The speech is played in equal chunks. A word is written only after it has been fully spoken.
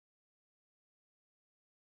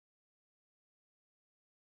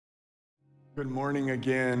Good morning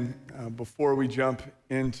again. Before we jump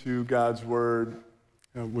into God's word,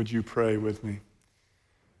 would you pray with me?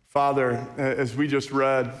 Father, as we just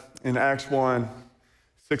read in Acts 1,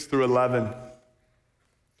 6 through 11,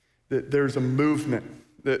 that there's a movement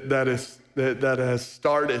that has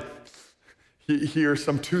started here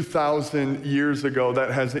some 2,000 years ago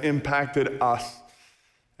that has impacted us.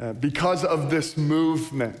 Because of this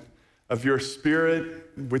movement of your Spirit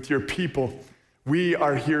with your people, we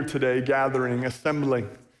are here today gathering, assembling,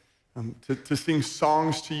 to sing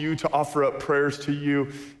songs to you, to offer up prayers to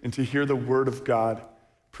you, and to hear the word of God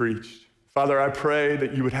preached. Father, I pray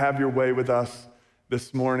that you would have your way with us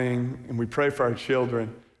this morning, and we pray for our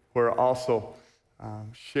children who are also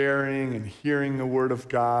sharing and hearing the word of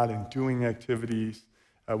God and doing activities.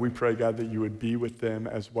 We pray, God, that you would be with them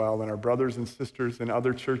as well, and our brothers and sisters in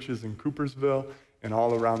other churches in Coopersville and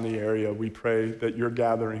all around the area. We pray that your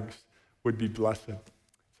gatherings would be blessed.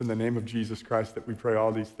 It's in the name of Jesus Christ that we pray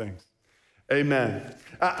all these things. Amen.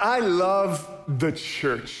 I love the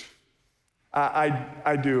church.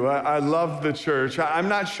 I do. I love the church. I'm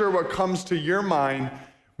not sure what comes to your mind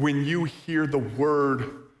when you hear the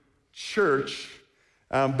word church,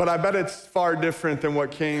 but I bet it's far different than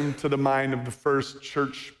what came to the mind of the first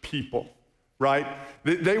church people, right?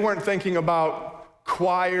 They weren't thinking about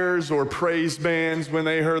choirs or praise bands when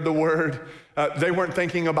they heard the word. They weren't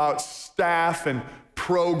thinking about staff and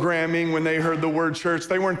programming when they heard the word church.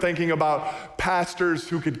 They weren't thinking about pastors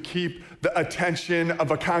who could keep the attention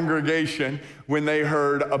of a congregation when they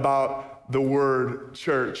heard about the word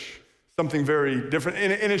church. Something very different.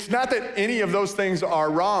 And it's not that any of those things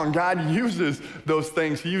are wrong. God uses those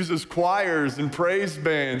things. He uses choirs and praise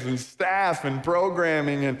bands and staff and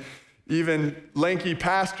programming and even lanky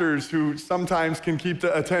pastors who sometimes can keep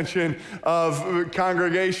the attention of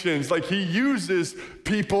congregations. Like, he uses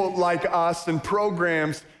people like us and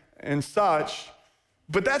programs and such.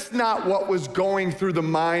 But that's not what was going through the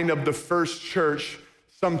mind of the first church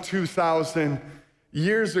some 2,000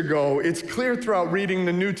 years ago. It's clear throughout reading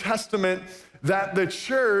the New Testament that the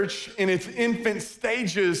church in its infant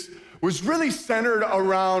stages was really centered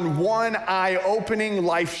around one eye-opening,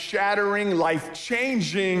 life-shattering,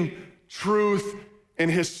 life-changing truth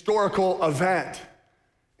and historical event.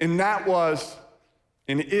 And that was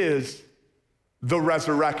and is the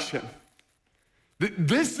resurrection.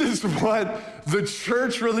 This is what the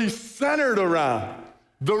church really centered around,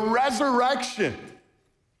 the resurrection.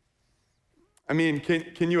 I mean,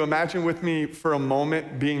 can you imagine with me for a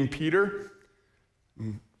moment being Peter?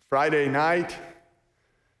 Friday night,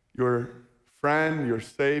 your friend, your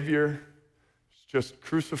Savior, is just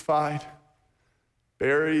crucified,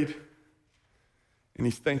 buried, and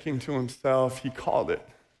he's thinking to himself, he called it.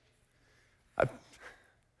 I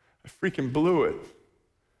freaking blew it.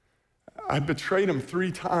 I betrayed him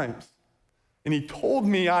 3 times, and he told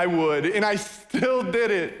me I would, and I still did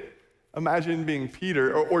it. Imagine being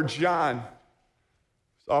Peter or John.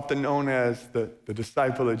 He's often known as the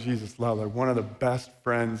disciple that Jesus loved, like one of the best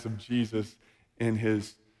friends of Jesus in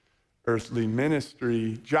his earthly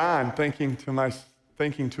ministry. John thinking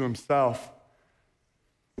to himself,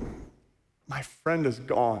 my friend is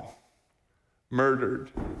gone,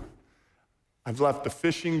 murdered. I've left the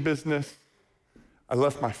fishing business. I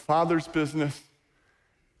left my father's business.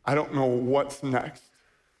 I don't know what's next.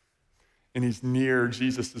 And he's near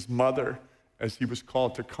Jesus' mother as he was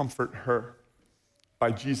called to comfort her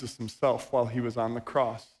by Jesus himself while he was on the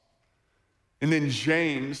cross. And then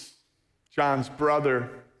James, John's brother,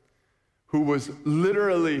 who was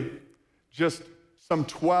literally just some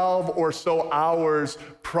 12 or so hours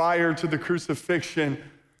prior to the crucifixion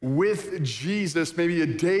with Jesus, maybe a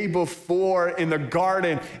day before in the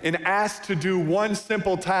garden, and asked to do one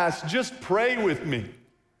simple task: just pray with me.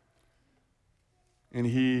 And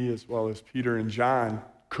he, as well as Peter and John,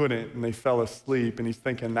 couldn't, and they fell asleep. And he's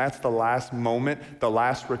thinking, that's the last moment, the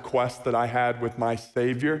last request that I had with my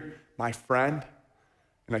Savior, my friend,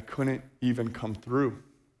 and I couldn't even come through.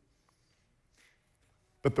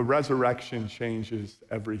 But the resurrection changes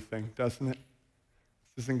everything, doesn't it?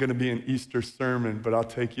 This isn't going to be an Easter sermon, but I'll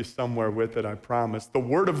take you somewhere with it, I promise. The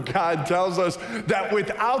Word of God tells us that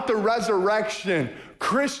without the resurrection,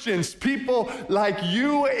 Christians, people like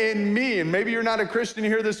you and me, and maybe you're not a Christian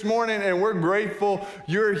here this morning, and we're grateful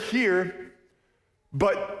you're here,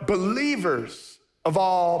 but believers of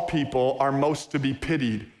all people are most to be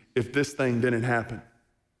pitied if this thing didn't happen.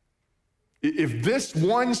 If this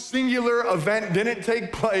one singular event didn't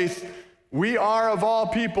take place, we are, of all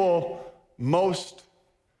people, most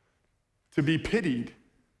to be pitied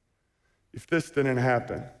if this didn't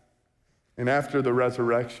happen. And after the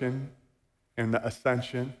resurrection and the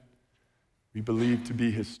ascension, we believe to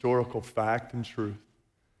be historical fact and truth.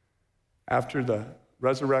 After the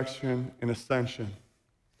resurrection and ascension,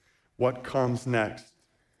 what comes next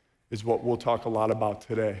is what we'll talk a lot about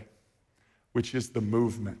today, which is the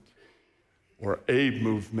movement, or a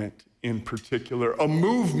movement in particular. A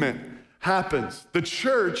movement happens. The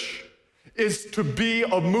church is to be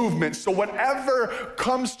a movement. So whatever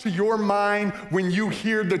comes to your mind when you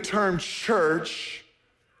hear the term church,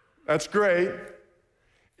 that's great.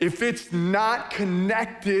 If it's not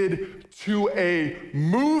connected to a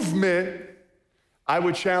movement, I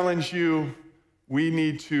would challenge you, we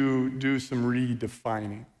need to do some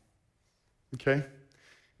redefining, okay?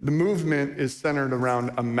 The movement is centered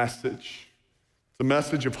around a message. It's a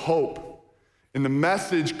message of hope. And the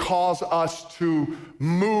message calls us to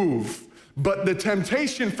move. But the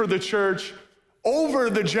temptation for the church over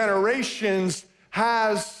the generations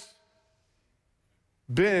has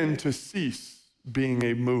been to cease being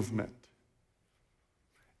a movement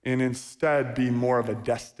and instead be more of a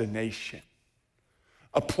destination,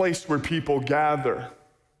 a place where people gather,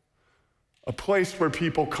 a place where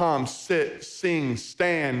people come, sit, sing,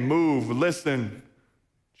 stand, move, listen,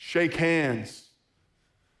 shake hands.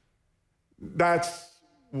 That's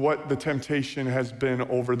what the temptation has been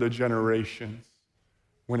over the generations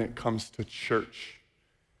when it comes to church.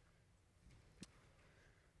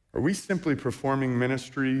 Are we simply performing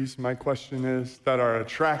ministries, my question is, that are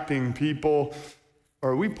attracting people?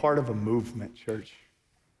 Or are we part of a movement, church?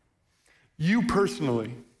 You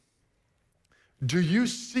personally, do you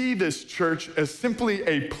see this church as simply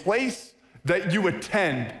a place that you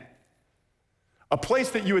attend? A place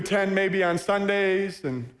that you attend maybe on Sundays,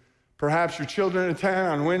 and perhaps your children attend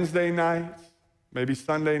on Wednesday nights, maybe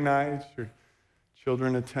Sunday nights, your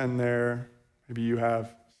children attend there. Maybe you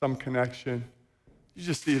have some connection. You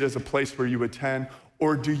just see it as a place where you attend.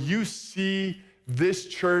 Or do you see this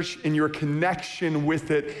church and your connection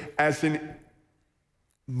with it as a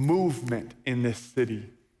movement in this city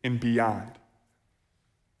and beyond?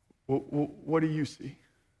 What do you see?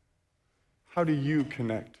 How do you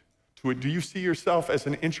connect to it? Do you see yourself as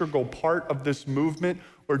an integral part of this movement,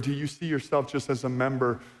 or do you see yourself just as a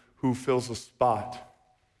member who fills a spot?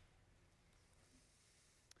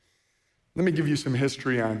 Let me give you some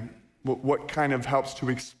history on what kind of helps to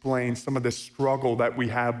explain some of this struggle that we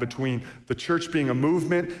have between the church being a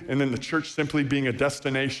movement and then the church simply being a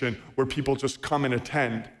destination where people just come and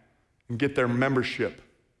attend and get their membership.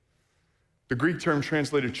 The Greek term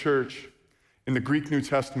translated church in the Greek New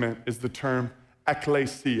Testament is the term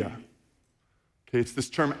ekklesia. Okay, it's this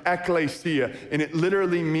term ekklesia, and it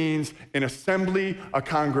literally means an assembly, a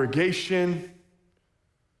congregation,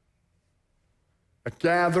 a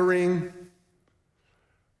gathering.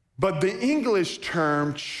 But the English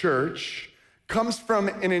term church comes from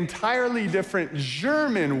an entirely different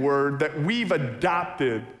German word that we've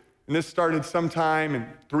adopted. And this started sometime in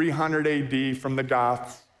 300 AD from the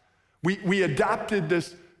Goths. We adopted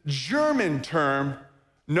this German term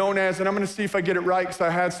known as, and I'm going to see if I get it right because I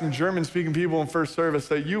had some German-speaking people in first service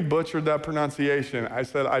say, you butchered that pronunciation. I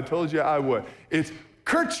said, I told you I would. It's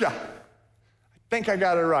Kirche. I think I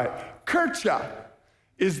got it right. Kirche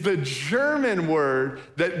is the German word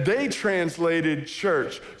that they translated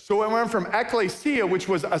church. So it went from ekklesia, which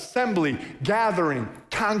was assembly, gathering,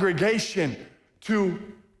 congregation, to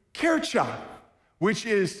Kirche, which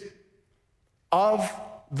is of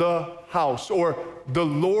the house, or the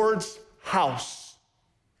Lord's house,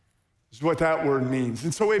 is what that word means.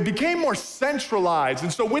 And so it became more centralized.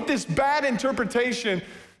 And so with this bad interpretation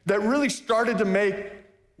that really started to make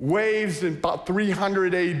waves in about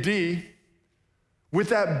 300 AD, with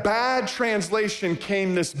that bad translation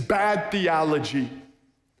came this bad theology.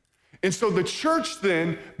 And so the church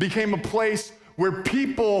then became a place where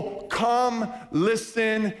people come,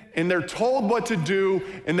 listen, and they're told what to do,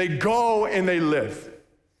 and they go and they live.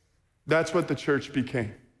 That's what the church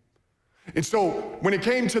became. And so when it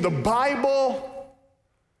came to the Bible,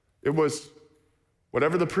 it was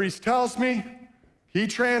whatever the priest tells me, he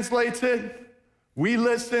translates it, we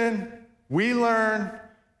listen, we learn,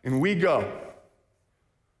 and we go.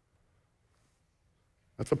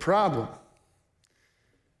 That's a problem.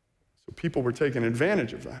 So people were taking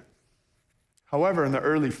advantage of that. However, in the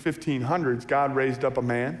early 1500s, God raised up a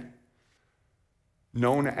man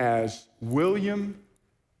known as William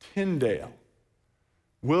Tyndale.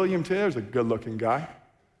 William Tyndale's a good-looking guy.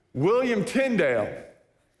 William Tyndale,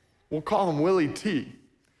 we'll call him Willie T.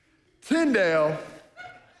 Tyndale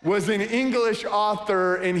was an English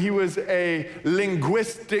author, and he was a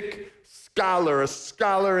linguistic scholar, a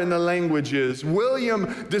scholar in the languages.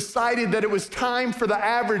 William decided that it was time for the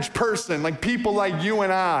average person, like people like you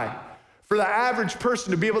and I, For the average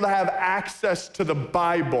person to be able to have access to the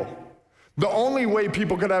Bible, the only way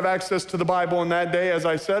people could have access to the Bible in that day, as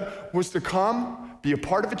I said, was to come, be a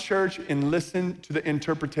part of a church, and listen to the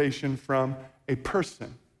interpretation from a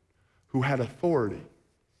person who had authority.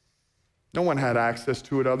 No one had access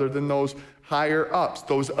to it other than those higher ups,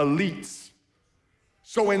 those elites.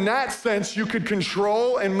 So in that sense, you could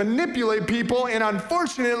control and manipulate people, and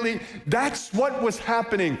unfortunately, that's what was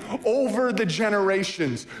happening over the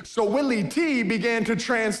generations. So Willie T began to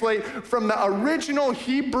translate from the original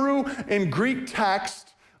Hebrew and Greek text.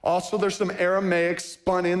 Also, there's some Aramaic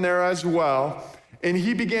spun in there as well. And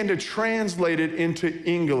he began to translate it into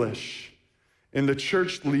English. And the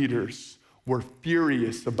church leaders were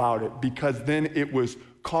furious about it because then it was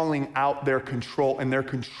calling out their control, and their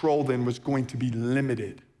control then was going to be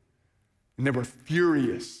limited. And they were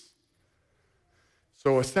furious.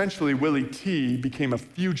 So essentially, Willie T became a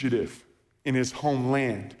fugitive in his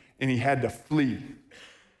homeland, and he had to flee.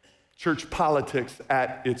 Church politics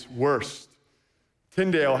at its worst.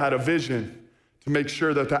 Tyndale had a vision to make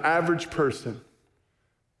sure that the average person,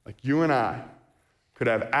 like you and I, could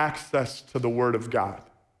have access to the Word of God.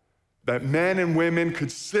 That men and women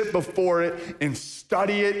could sit before it and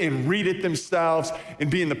study it and read it themselves and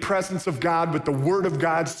be in the presence of God with the Word of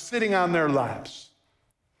God sitting on their laps.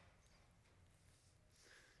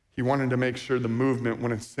 He wanted to make sure the movement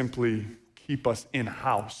wouldn't simply keep us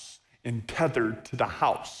in-house and tethered to the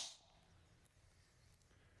house,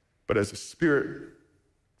 but as a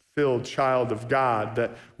Spirit-filled child of God,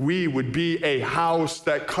 that we would be a house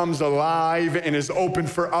that comes alive and is open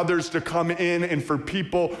for others to come in, and for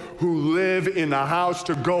people who live in the house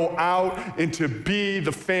to go out and to be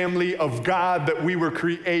the family of God that we were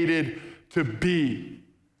created to be.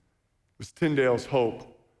 It was Tyndale's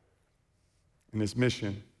hope and his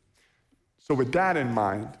mission. So with that in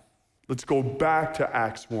mind, let's go back to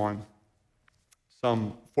Acts 1,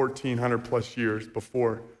 some 1,400 plus years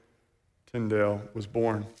before Tyndale was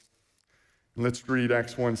born. And let's read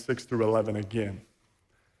Acts 1, 6 through 11 again.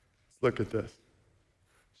 Let's look at this.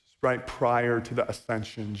 Just right prior to the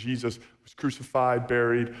ascension, Jesus was crucified,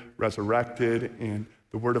 buried, resurrected, and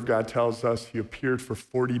the Word of God tells us he appeared for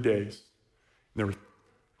 40 days. And there were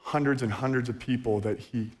hundreds and hundreds of people that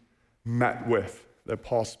he met with, that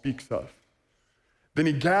Paul speaks of. Then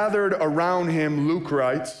he gathered around him, Luke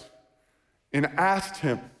writes, and asked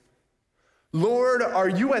him, Lord, are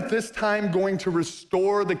you at this time going to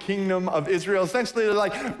restore the kingdom of Israel? Essentially, they're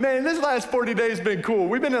like, man, this last 40 days has been cool.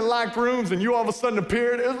 We've been in locked rooms and you all of a sudden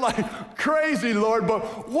appeared. It was like crazy, Lord,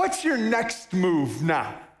 but what's your next move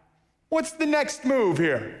now? What's the next move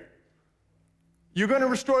here? You going to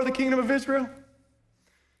restore the kingdom of Israel?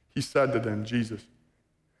 He said to them, Jesus,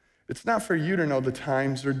 it's not for you to know the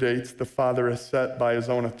times or dates the Father has set by his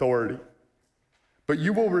own authority, but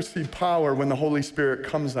you will receive power when the Holy Spirit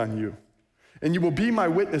comes on you. And you will be my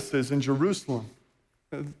witnesses in Jerusalem.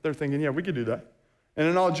 They're thinking, yeah, we could do that. And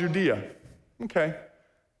in all Judea. Okay.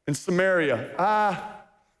 In Samaria.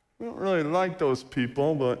 We don't really like those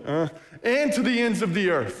people, but, and to the ends of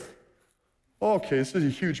the earth. Okay, this is a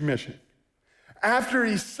huge mission. After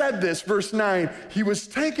he said this, verse 9, he was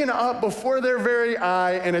taken up before their very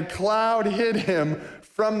eye, and a cloud hid him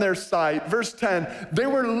from their sight. Verse 10, they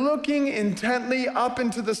were looking intently up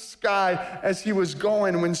into the sky as he was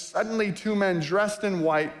going, when suddenly two men dressed in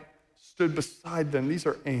white stood beside them. These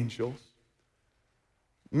are angels.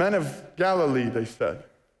 Men of Galilee, they said.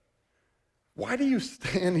 Why do you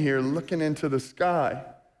stand here looking into the sky?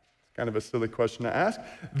 It's kind of a silly question to ask.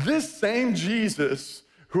 This same Jesus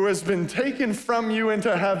who has been taken from you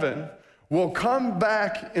into heaven will come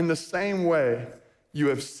back in the same way you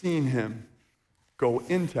have seen him go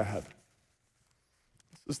into heaven.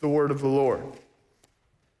 This is the word of the Lord.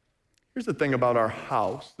 Here's the thing about our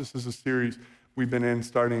house. This is a series we've been in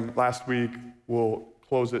starting last week. We'll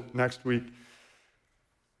close it next week.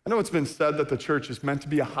 I know it's been said that the church is meant to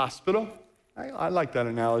be a hospital. I like that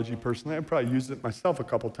analogy personally. I've probably used it myself a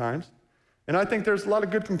couple times. And I think there's a lot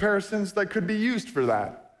of good comparisons that could be used for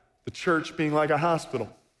that. The church being like a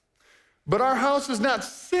hospital. But our house is not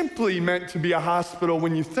simply meant to be a hospital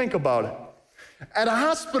when you think about it. At a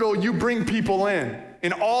hospital, you bring people in,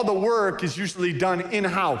 and all the work is usually done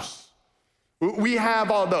in-house. We have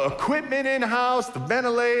all the equipment in-house, the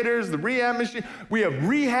ventilators, the rehab machine. We have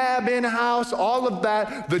rehab in-house, all of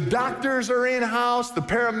that. The doctors are in-house. The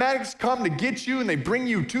paramedics come to get you, and they bring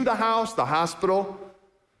you to the house, the hospital.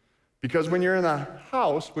 Because when you're in the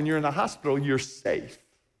house, when you're in the hospital, you're safe.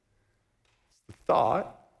 It's the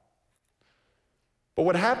thought. But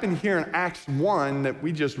what happened here in Acts 1 that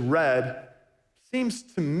we just read seems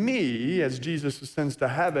to me, as Jesus ascends to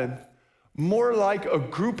heaven, more like a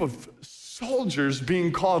group of soldiers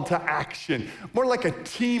being called to action, more like a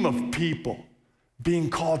team of people being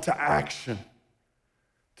called to action.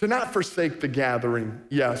 To not forsake the gathering,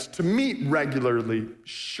 yes. To meet regularly,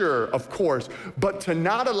 sure, of course. But to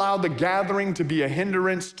not allow the gathering to be a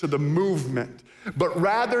hindrance to the movement, but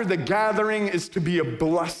rather the gathering is to be a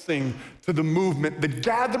blessing to the movement. The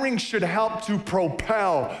gathering should help to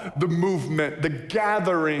propel the movement. The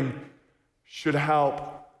gathering should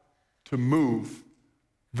help to move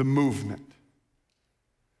the movement.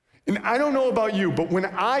 And I don't know about you, but when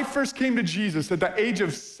I first came to Jesus at the age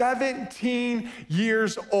of 17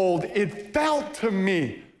 years old, it felt to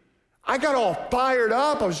me, I got all fired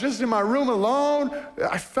up. I was just in my room alone.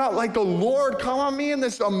 I felt like the Lord come on me in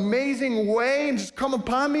this amazing way and just come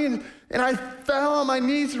upon me. And I fell on my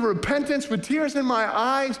knees in repentance with tears in my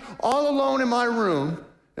eyes, all alone in my room,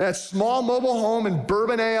 in that small mobile home in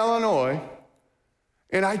Bourbonnais, Illinois.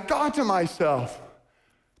 And I thought to myself,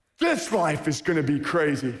 this life is going to be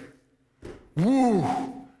crazy. Woo,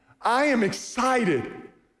 I am excited.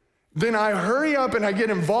 Then I hurry up and I get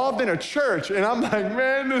involved in a church and I'm like,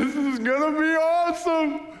 man, this is gonna be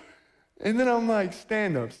awesome. And then I'm like,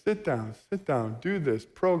 stand up, sit down, do this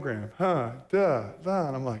program, and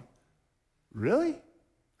I'm like, really?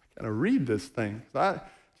 I gotta read this thing. I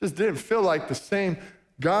just didn't feel like the same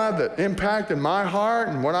God that impacted my heart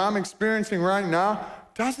and what I'm experiencing right now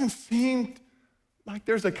doesn't seem like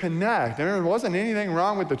there's a connect. And there wasn't anything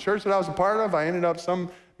wrong with the church that I was a part of. I ended up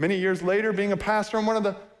many years later being a pastor on one of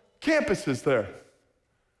the campuses there.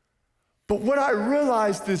 But what I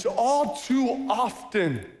realized is all too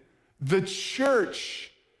often, the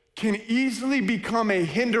church can easily become a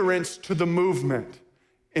hindrance to the movement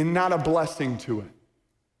and not a blessing to it.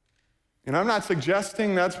 And I'm not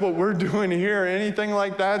suggesting that's what we're doing here or anything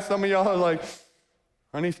like that. Some of y'all are like,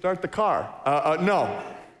 honey, start the car. No.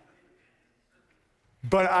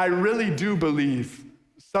 But I really do believe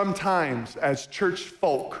sometimes as church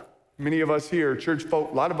folk, many of us here, church folk,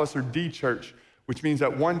 a lot of us are de-church, which means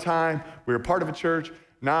at one time we were part of a church.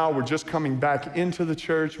 Now we're just coming back into the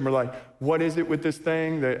church and we're like, what is it with this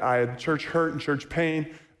thing that I had church hurt and church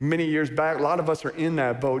pain many years back? A lot of us are in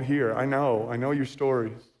that boat here. I know your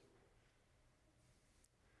stories.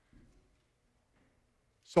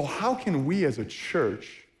 So how can we as a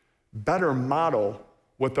church better model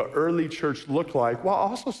what the early church looked like, while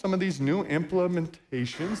also some of these new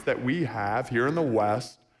implementations that we have here in the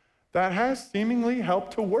West that has seemingly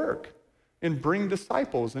helped to work and bring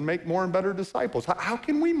disciples and make more and better disciples? How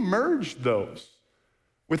can we merge those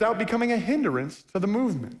without becoming a hindrance to the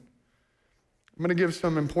movement? I'm gonna give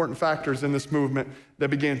some important factors in this movement that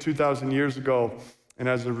began 2,000 years ago, and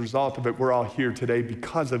as a result of it, we're all here today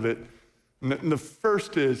because of it. And the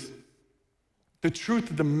first is the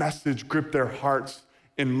truth of the message gripped their hearts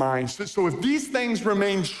and minds. So if these things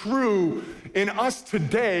remain true in us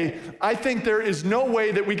today, I think there is no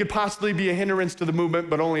way that we could possibly be a hindrance to the movement,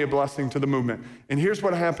 but only a blessing to the movement. And here's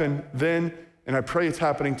what happened then, and I pray it's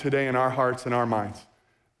happening today in our hearts and our minds.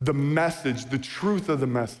 The message, the truth of the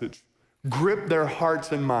message, gripped their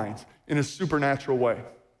hearts and minds in a supernatural way.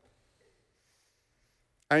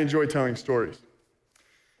 I enjoy telling stories.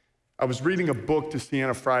 I was reading a book to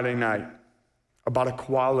Sienna Friday night about a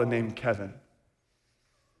koala named Kevin.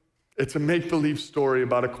 It's a make-believe story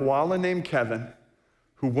about a koala named Kevin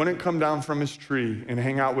who wouldn't come down from his tree and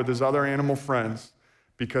hang out with his other animal friends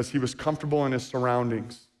because he was comfortable in his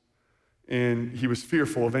surroundings and he was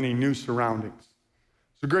fearful of any new surroundings.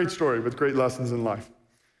 It's a great story with great lessons in life.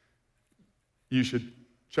 You should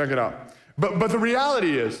check it out. But the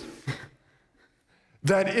reality is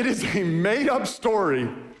that it is a made-up story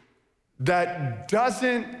that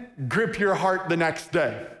doesn't grip your heart the next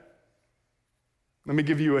day. Let me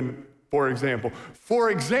give you for example.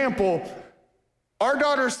 For example, our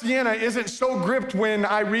daughter Sienna isn't so gripped when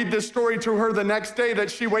I read this story to her the next day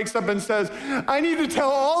that she wakes up and says, I need to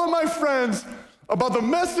tell all of my friends about the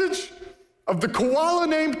message of the koala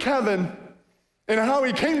named Kevin and how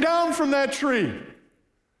he came down from that tree.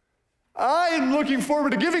 I am looking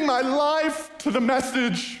forward to giving my life to the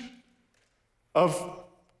message of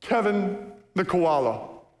Kevin the koala.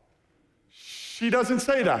 She doesn't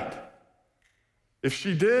say that. If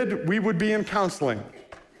she did, we would be in counseling.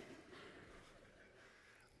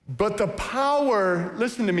 But the power,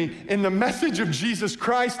 listen to me, in the message of Jesus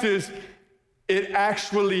Christ is it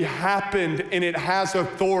actually happened and it has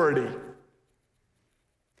authority.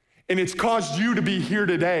 And it's caused you to be here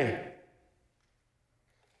today.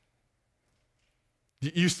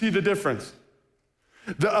 You see the difference?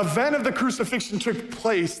 The event of the crucifixion took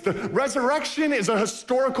place. The resurrection is a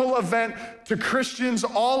historical event to Christians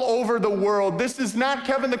all over the world. This is not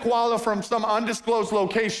Kevin the Koala from some undisclosed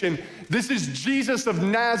location. This is Jesus of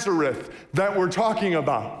Nazareth that we're talking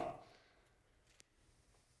about.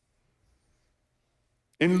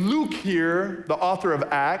 And Luke here, the author of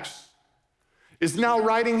Acts, is now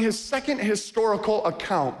writing his second historical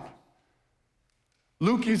account.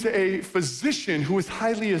 Luke is a physician who is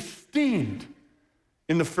highly esteemed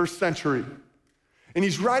in the first century. And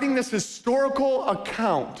he's writing this historical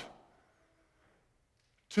account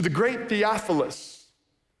to the great Theophilus,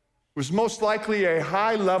 who was most likely a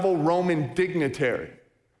high-level Roman dignitary.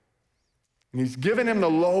 And he's given him the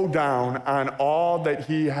lowdown on all that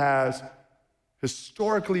he has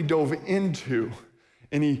historically dove into.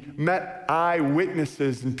 And he met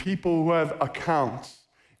eyewitnesses and people who have accounts.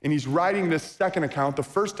 And he's writing this second account. The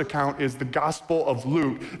first account is the Gospel of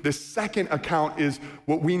Luke. The second account is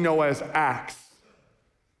what we know as Acts.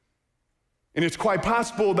 And it's quite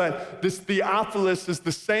possible that this Theophilus is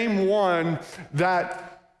the same one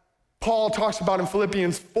that Paul talks about in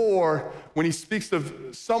Philippians 4 when he speaks of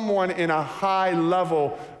someone in a high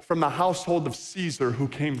level from the household of Caesar who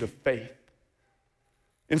came to faith.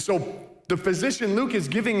 And so the physician Luke is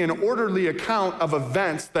giving an orderly account of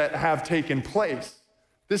events that have taken place.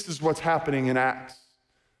 This is what's happening in Acts.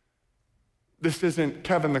 This isn't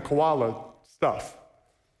Kevin the Koala stuff.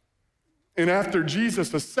 And after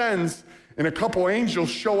Jesus ascends and a couple angels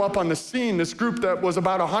show up on the scene, this group that was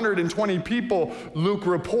about 120 people, Luke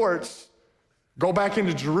reports, go back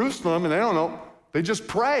into Jerusalem, and they don't know. They just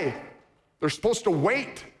pray. They're supposed to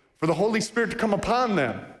wait for the Holy Spirit to come upon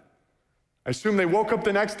them. I assume they woke up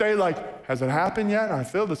the next day like, has it happened yet? I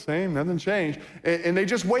feel the same, nothing changed. And they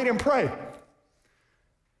just wait and pray.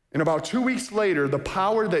 And about 2 weeks later, the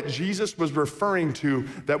power that Jesus was referring to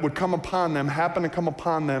that would come upon them happened to come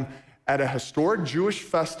upon them at a historic Jewish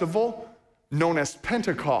festival known as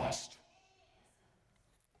Pentecost.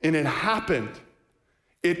 And it happened.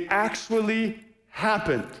 It actually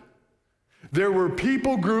happened. There were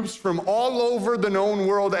people groups from all over the known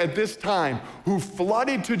world at this time who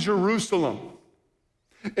flooded to Jerusalem.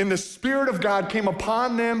 And the Spirit of God came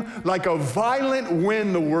upon them like a violent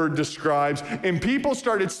wind, the word describes, and people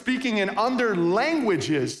started speaking in other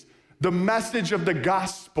languages the message of the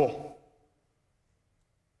gospel.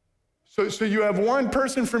 So you have one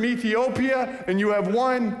person from Ethiopia, and you have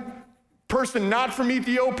one person not from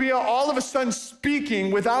Ethiopia, all of a sudden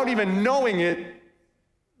speaking without even knowing it,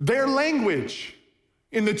 their language,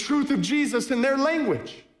 in the truth of Jesus in their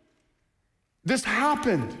language. This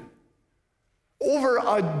happened. Over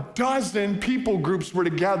a dozen people groups were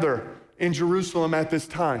together in Jerusalem at this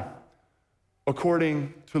time,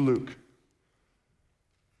 according to Luke.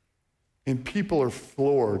 And people are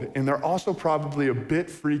floored, and they're also probably a bit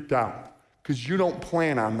freaked out because you don't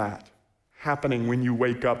plan on that happening when you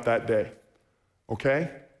wake up that day, okay?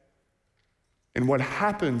 And what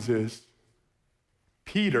happens is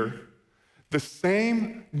Peter, the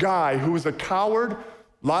same guy who was a coward,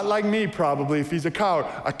 a lot like me probably if he's a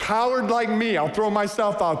coward like me, I'll throw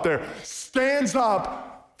myself out there, stands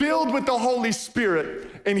up, filled with the Holy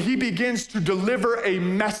Spirit, and he begins to deliver a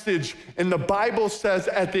message. And the Bible says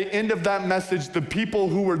at the end of that message, the people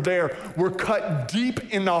who were there were cut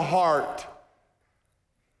deep in the heart.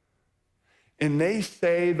 And they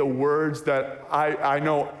say the words that I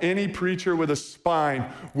know any preacher with a spine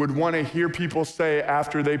would want to hear people say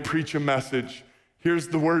after they preach a message. Here's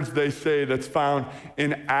the words they say that's found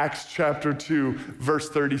in Acts chapter 2, verse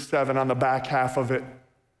 37 on the back half of it.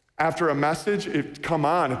 After a message, come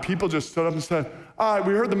on, if people just stood up and said, all right,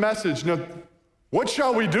 we heard the message. Now, what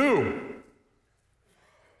shall we do?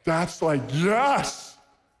 That's like, yes,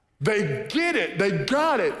 they get it, they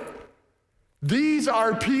got it. These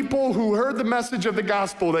are people who heard the message of the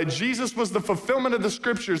gospel, that Jesus was the fulfillment of the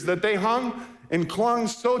scriptures that they hung and clung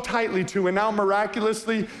so tightly to, and now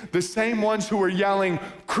miraculously, the same ones who were yelling,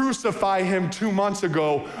 crucify him 2 months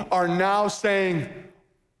ago, are now saying,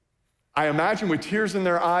 I imagine with tears in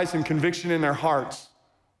their eyes and conviction in their hearts,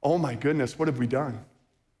 oh my goodness, what have we done?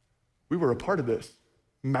 We were a part of this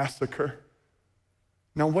massacre.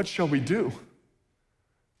 Now what shall we do?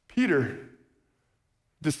 Peter,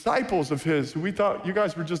 disciples of his, who we thought you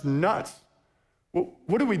guys were just nuts. Well,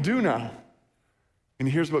 what do we do now? And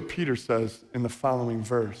here's what Peter says in the following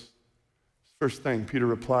verse. First thing, Peter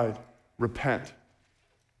replied, repent.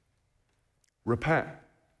 Repent.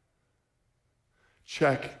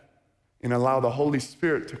 Check and allow the Holy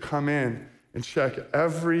Spirit to come in and check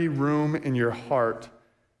every room in your heart.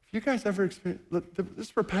 If you guys ever experience, look,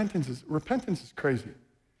 this repentance is crazy. I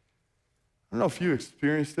don't know if you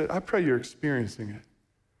experienced it. I pray you're experiencing it.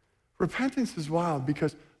 Repentance is wild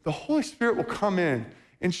because the Holy Spirit will come in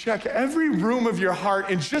and check every room of your heart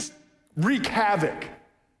and just wreak havoc.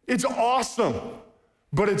 It's awesome,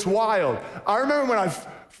 but it's wild. I remember when I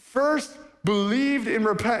first believed in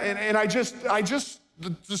repentance, and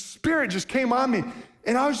the Spirit just came on me,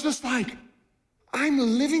 and I was just like, I'm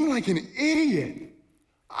living like an idiot.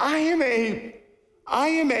 I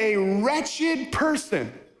am a wretched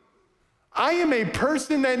person. I am a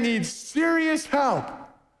person that needs serious help.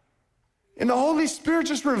 And the Holy Spirit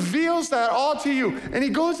just reveals that all to you. And he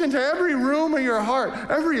goes into every room of your heart,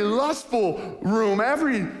 every lustful room,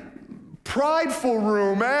 every prideful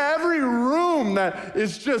room, every room that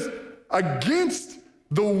is just against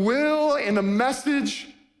the will and the message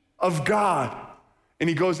of God. And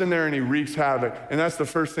he goes in there and he wreaks havoc. And that's the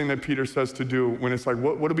first thing that Peter says to do when it's like,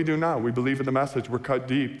 what do we do now? We believe in the message. We're cut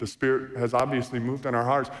deep. The Spirit has obviously moved in our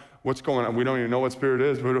hearts. What's going on? We don't even know what Spirit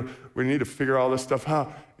is. We need to figure all this stuff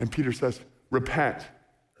out. And Peter says, repent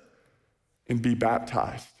and be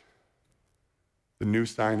baptized. The new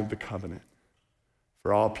sign of the covenant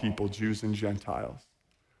for all people, Jews and Gentiles.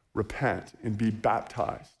 Repent and be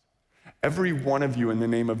baptized. Every one of you in the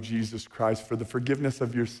name of Jesus Christ for the forgiveness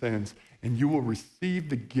of your sins, and you will receive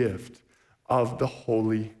the gift of the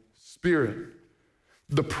Holy Spirit.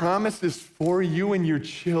 The promise is for you and your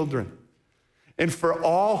children, and for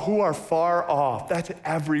all who are far off. That's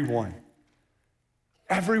everyone.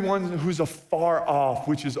 Everyone who's afar off,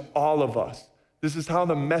 which is all of us. This is how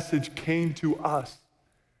the message came to us.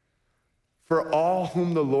 For all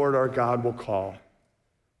whom the Lord our God will call.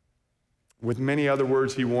 With many other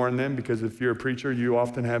words, he warned them, because if you're a preacher, you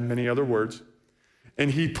often have many other words.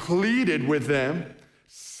 And he pleaded with them,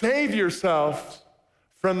 save yourselves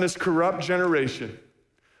from this corrupt generation.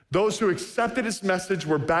 Those who accepted his message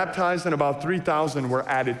were baptized, and about 3,000 were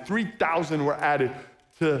added. 3,000 were added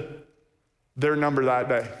to their number that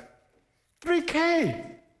day.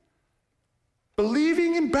 3K.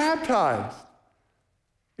 Believing and baptized.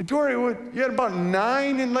 Hey, Dory, you had about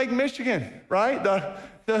 9 in Lake Michigan, right?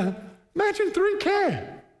 Imagine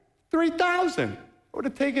 3K, 3,000. It would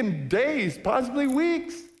have taken days, possibly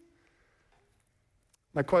weeks.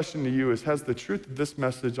 My question to you is, has the truth of this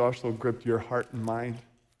message also gripped your heart and mind?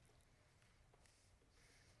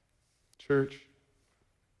 Church,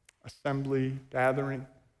 assembly, gathering,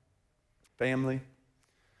 family.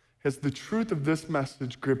 Has the truth of this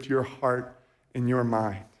message gripped your heart and your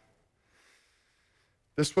mind?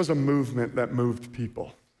 This was a movement that moved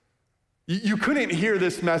people. You couldn't hear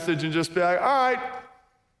this message and just be like, all right,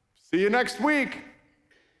 see you next week.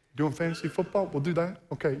 Doing fantasy football? We'll do that?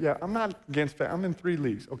 Okay, yeah, I'm not against that. I'm in 3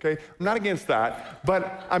 leagues, okay? I'm not against that,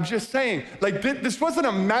 but I'm just saying, like, this wasn't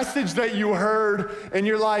a message that you heard and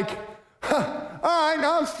you're like, all right,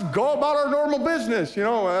 now let's go about our normal business. You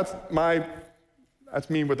know, that's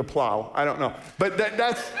me with a plow. I don't know. But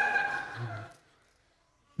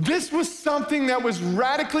this was something that was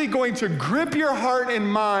radically going to grip your heart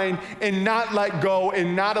and mind and not let go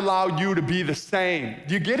and not allow you to be the same.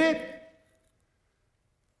 Do you get it?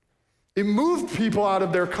 It moved people out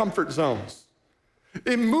of their comfort zones.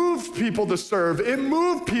 It moved people to serve. It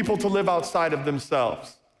moved people to live outside of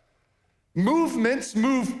themselves. Movements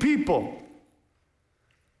move people.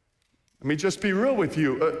 Let me just be real with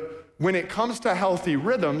you. When it comes to healthy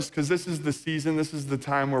rhythms, because this is the season, this is the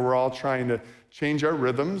time where we're all trying to change our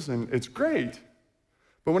rhythms, and it's great.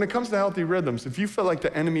 But when it comes to healthy rhythms, if you feel like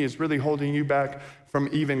the enemy is really holding you back from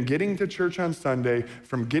even getting to church on Sunday,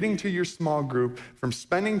 from getting to your small group, from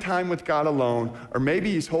spending time with God alone, or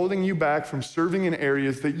maybe he's holding you back from serving in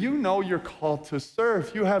areas that you know you're called to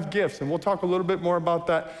serve, you have gifts, and we'll talk a little bit more about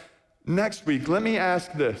that next week. Let me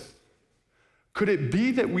ask this. Could it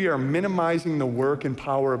be that we are minimizing the work and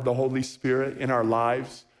power of the Holy Spirit in our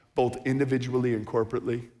lives, both individually and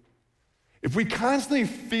corporately? If we constantly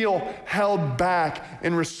feel held back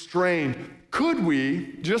and restrained, could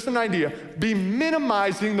we, just an idea, be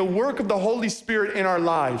minimizing the work of the Holy Spirit in our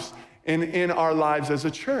lives and in our lives as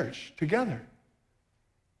a church together?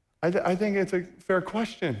 I think it's a fair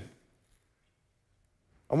question.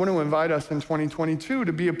 I want to invite us in 2022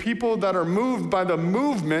 to be a people that are moved by the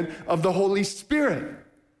movement of the Holy Spirit.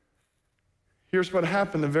 Here's what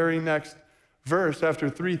happened the very next verse. After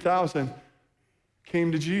 3,000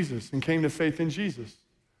 came to Jesus and came to faith in Jesus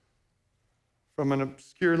from an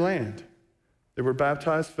obscure land. They were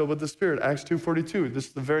baptized, filled with the Spirit. Acts 2:42. This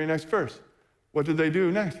is the very next verse. What did they do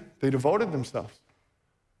next? They devoted themselves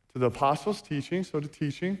to the apostles' teaching, so to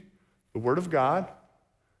teaching the Word of God.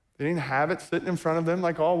 They didn't have it sitting in front of them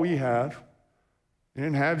like all we have. They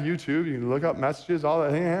didn't have YouTube. You can look up messages, all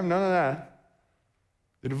that. They didn't have none of that.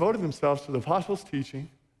 They devoted themselves to the apostles' teaching.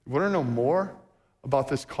 They want to know more about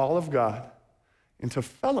this call of God into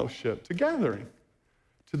fellowship, to gathering,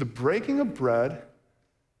 to the breaking of bread,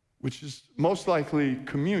 which is most likely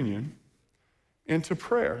communion, into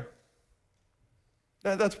prayer.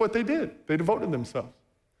 That's what they did. They devoted themselves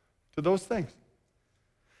to those things.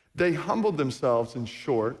 They humbled themselves, in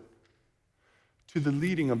short, to the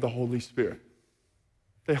leading of the Holy Spirit.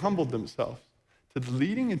 They humbled themselves to the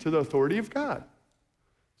leading and to the authority of God.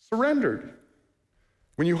 Surrendered.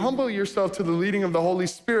 When you humble yourself to the leading of the Holy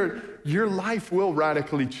Spirit, your life will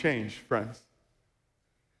radically change, friends.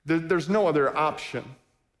 There's no other option.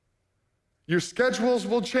 Your schedules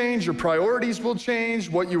will change, your priorities will change,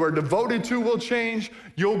 what you are devoted to will change.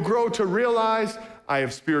 You'll grow to realize, I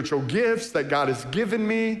have spiritual gifts that God has given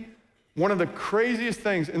me. One of the craziest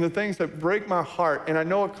things and the things that break my heart, and I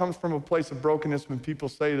know it comes from a place of brokenness when people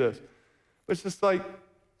say this, but it's just like,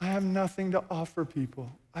 I have nothing to offer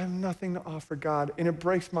people. I have nothing to offer God. And it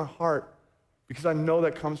breaks my heart because I know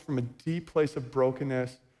that comes from a deep place of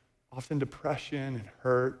brokenness, often depression and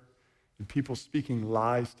hurt, and people speaking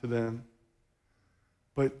lies to them.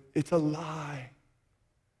 But it's a lie.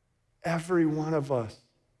 Every one of us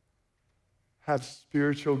have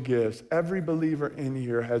spiritual gifts. Every believer in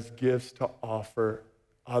here has gifts to offer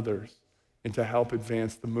others and to help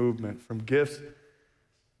advance the movement, from gifts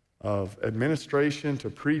of administration to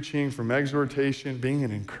preaching, from exhortation, being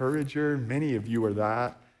an encourager. Many of you are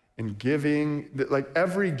that. And giving, like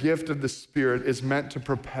every gift of the Spirit is meant to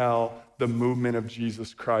propel the movement of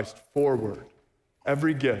Jesus Christ forward.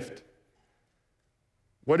 Every gift.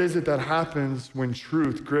 What is it that happens when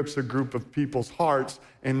truth grips a group of people's hearts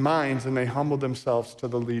and minds and they humble themselves to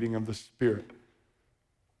the leading of the Spirit?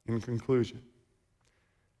 In conclusion,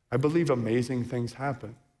 I believe amazing things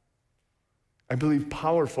happen. I believe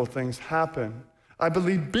powerful things happen. I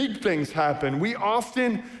believe big things happen. We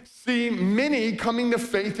often see many coming to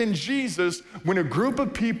faith in Jesus when a group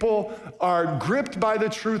of people are gripped by the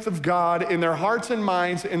truth of God in their hearts and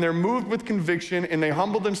minds, and they're moved with conviction, and they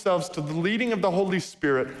humble themselves to the leading of the Holy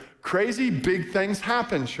Spirit. Crazy big things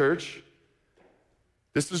happen, church.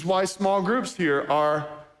 This is why small groups here are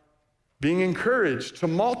being encouraged to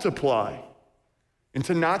multiply and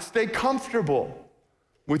to not stay comfortable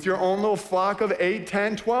with your own little flock of 8,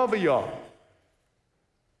 10, 12 of y'all.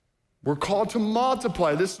 We're called to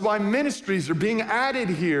multiply. This is why ministries are being added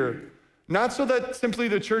here. Not so that simply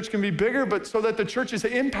the church can be bigger, but so that the church's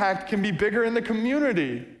impact can be bigger in the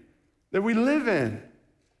community that we live in.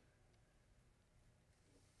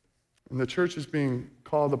 And the church is being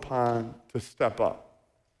called upon to step up.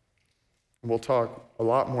 And we'll talk a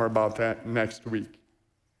lot more about that next week.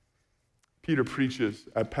 Peter preaches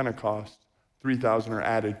at Pentecost. 3,000 are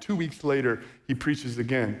added. 2 weeks later, he preaches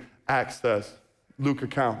again. Acts says, Luke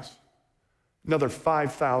accounts. Another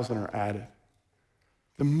 5,000 are added.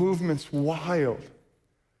 The movement's wild.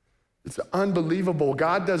 It's unbelievable.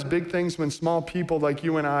 God does big things when small people like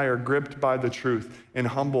you and I are gripped by the truth and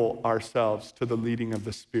humble ourselves to the leading of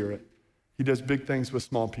the Spirit. He does big things with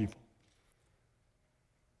small people.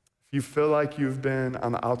 If you feel like you've been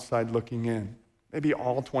on the outside looking in, maybe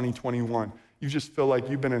all 2021, you just feel like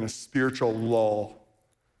you've been in a spiritual lull.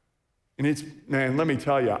 And man, let me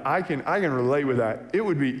tell you, I can relate with that. It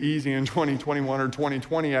would be easy in 2021 or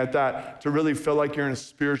 2020 at that to really feel like you're in a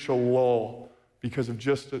spiritual lull because of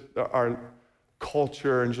just our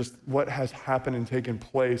culture and just what has happened and taken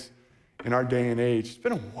place in our day and age. It's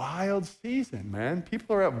been a wild season, man.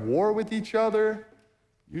 People are at war with each other,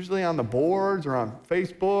 usually on the boards or on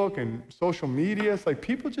Facebook and social media. It's like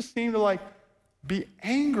people just seem to be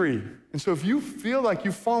angry. And so if you feel like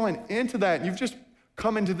you've fallen into that, you've just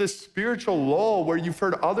come into this spiritual lull where you've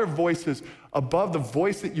heard other voices above the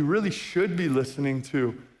voice that you really should be listening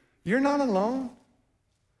to, you're not alone.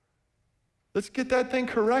 Let's get that thing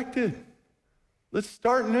corrected. Let's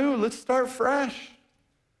start new. Let's start fresh.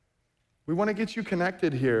 We want to get you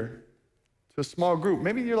connected here to a small group.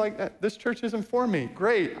 Maybe you're like, this church isn't for me.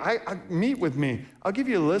 Great. I meet with me. I'll give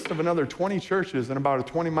you a list of another 20 churches in about a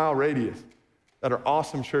 20-mile radius that are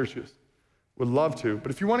awesome churches. Would love to.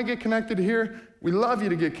 But if you want to get connected here, we love you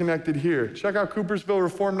to get connected here. Check out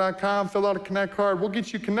CoopersvilleReform.com, fill out a Connect card. We'll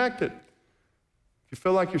get you connected. If you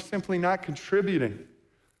feel like you're simply not contributing,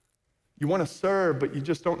 you want to serve, but you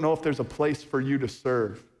just don't know if there's a place for you to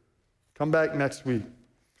serve, come back next week.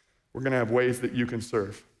 We're going to have ways that you can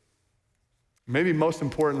serve. Maybe most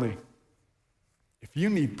importantly, if you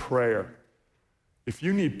need prayer,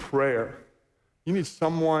 you need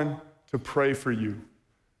someone to pray for you.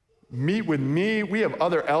 Meet with me. We have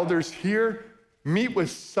other elders here. Meet with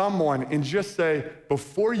someone and just say,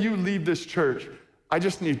 before you leave this church, I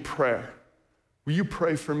just need prayer. Will you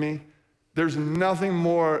pray for me? there's nothing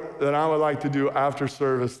more that I would like to do after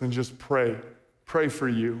service than just pray for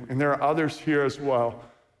you. And there are others here as well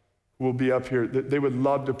who will be up here that they would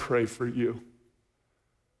love to pray for you.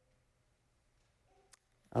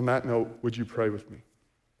 On that note, would you pray with me?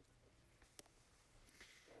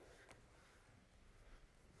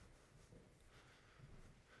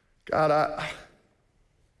 God, I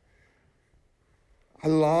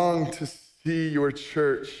long to see your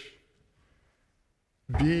church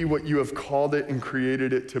be what you have called it and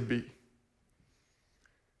created it to be.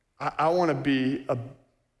 I want to be a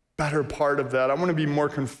better part of that. I want to be more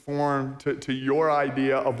conformed to your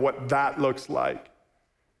idea of what that looks like.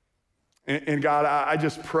 And God, I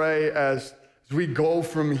just pray as we go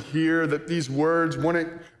from here that these words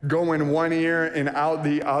wouldn't go in one ear and out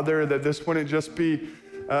the other, that this wouldn't just be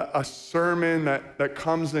a sermon that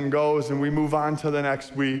comes and goes and we move on to the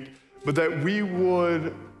next week, but that we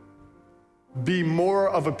would be more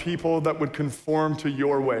of a people that would conform to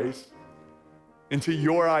your ways and to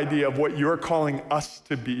your idea of what you're calling us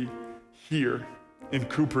to be here in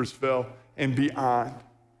Coopersville and beyond.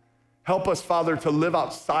 Help us, Father, to live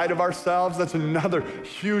outside of ourselves. That's another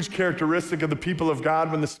huge characteristic of the people of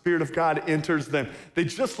God when the Spirit of God enters them. They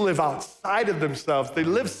just live outside of themselves. They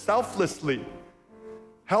live selflessly.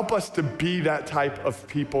 Help us to be that type of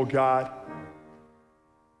people, God.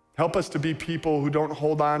 Help us to be people who don't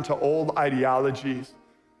hold on to old ideologies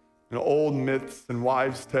and old myths and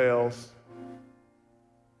wives' tales,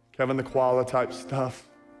 Kevin the Koala type stuff,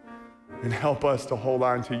 and help us to hold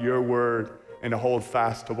on to your word and to hold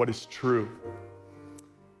fast to what is true.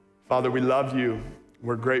 Father, we love you.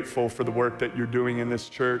 We're grateful for the work that you're doing in this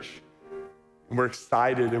church. And we're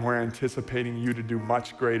excited and we're anticipating you to do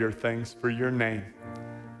much greater things for your name.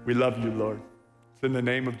 We love you, Lord. It's in the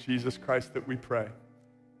name of Jesus Christ that we pray.